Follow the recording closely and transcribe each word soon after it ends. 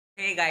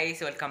Hey guys,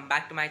 welcome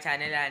back to my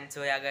channel. And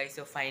so yeah guys,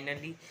 so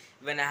finally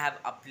when I have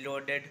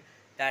uploaded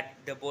that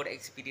the board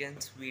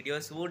experience video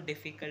so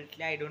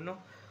difficultly, I don't know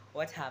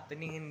what's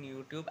happening in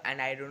YouTube,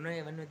 and I don't know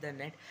even with the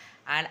net.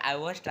 And I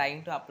was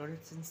trying to upload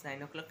it since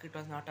 9 o'clock, it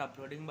was not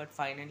uploading, but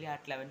finally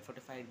at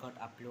 11:45 it got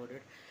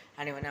uploaded.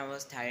 And even I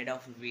was tired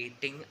of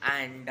waiting.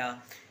 And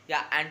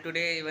yeah, and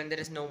today even there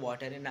is no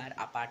water in our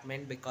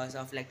apartment because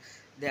of like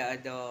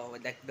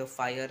the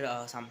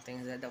fire, something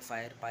is that the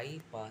fire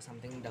pipe,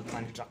 something, the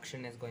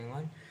construction is going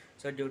on.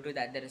 So due to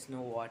that there is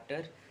no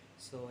water.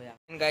 So yeah,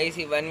 and guys,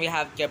 even we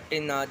have kept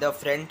in the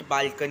front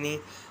balcony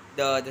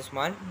this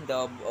one,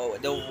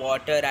 the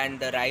water and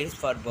the rice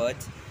for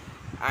birds.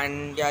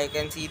 And yeah, you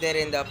can see there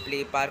in the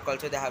play park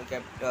also they have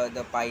kept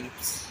the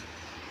pipes.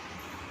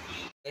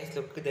 Guys,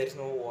 look, there is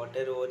no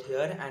water over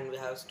here, and we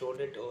have stored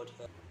it over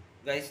here.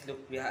 Guys, look,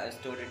 we have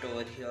stored it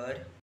over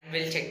here. And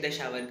we'll check the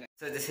shower, guys.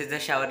 So this is the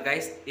shower,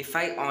 guys. If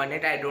I on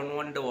it, I don't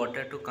want the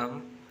water to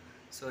come.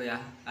 So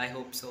yeah, I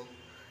hope so.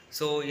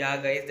 So yeah,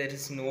 guys, there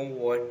is no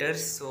water.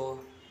 So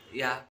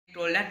yeah, I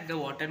told that the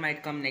water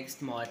might come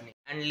next morning.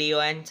 And Leo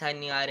and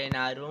Sunny are in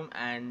our room,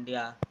 and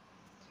yeah,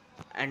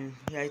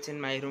 it's in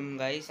my room,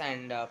 guys.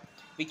 And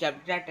we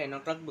kept it at 10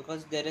 o'clock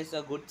because there is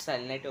a good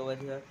sunlight over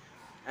here.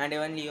 And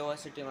even Leo was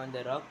sitting on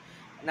the rock.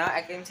 Now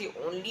I can see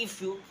only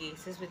few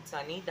cases with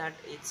Sunny that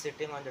it's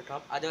sitting on the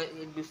top, otherwise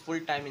it'll be full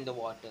time in the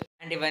water.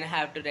 And even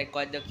have to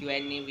record the Q&A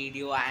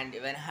video, and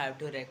even have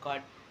to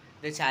record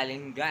the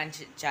challenge video.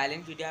 And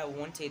challenge video, I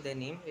won't say the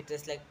name, it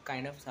is like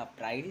kind of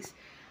surprise.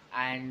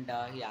 And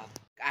yeah,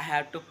 I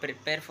have to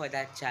prepare for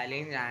that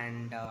challenge.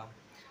 And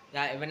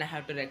yeah, even I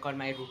have to record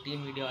my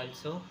routine video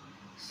also.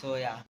 So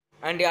yeah,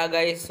 and yeah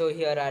guys, so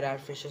here are our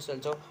fishes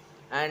also.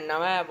 And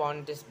now I have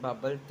on this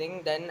bubble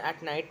thing, then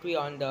at night we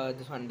on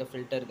this one, the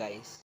filter,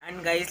 guys.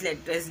 And guys,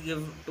 let us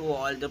give to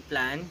all the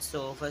plants.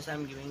 So first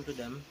I'm giving to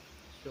them.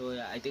 So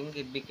yeah, I think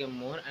it became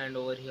more. And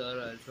over here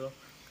also,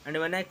 and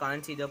when I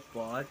can't see the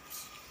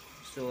pots,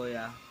 so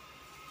yeah,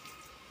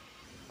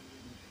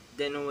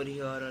 then over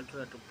here also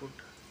have to put,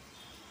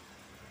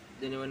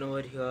 then even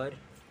over here,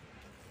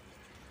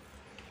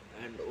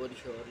 and over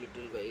here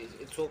little, guys,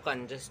 it's so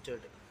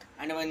congested.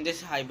 And when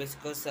this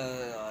hibiscus,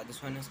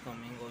 this one is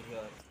coming over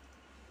here.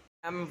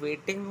 I'm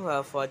waiting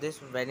for this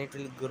when it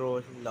will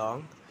grow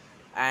long.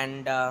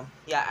 And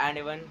yeah, and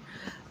even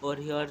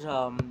over here,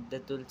 the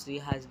tulsi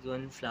has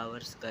given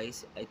flowers,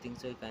 guys. I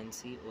think so, you can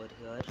see over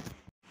here.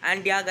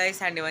 And yeah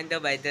guys, and even the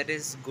weather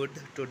is good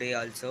today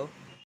also.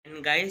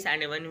 And guys,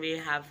 and even we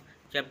have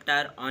kept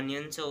our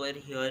onions over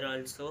here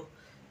also.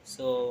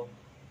 So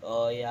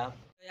yeah,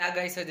 yeah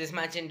guys, so this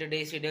much in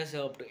today's video,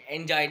 so hope to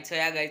enjoy it. So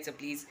yeah guys, so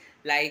please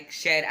like,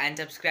 share and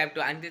subscribe to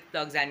Ankit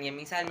Vlogs and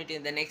Yummy. So I'll meet you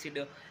in the next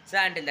video. So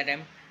until that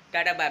time,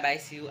 tata, bye bye,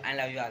 see you and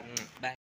love you all. Bye.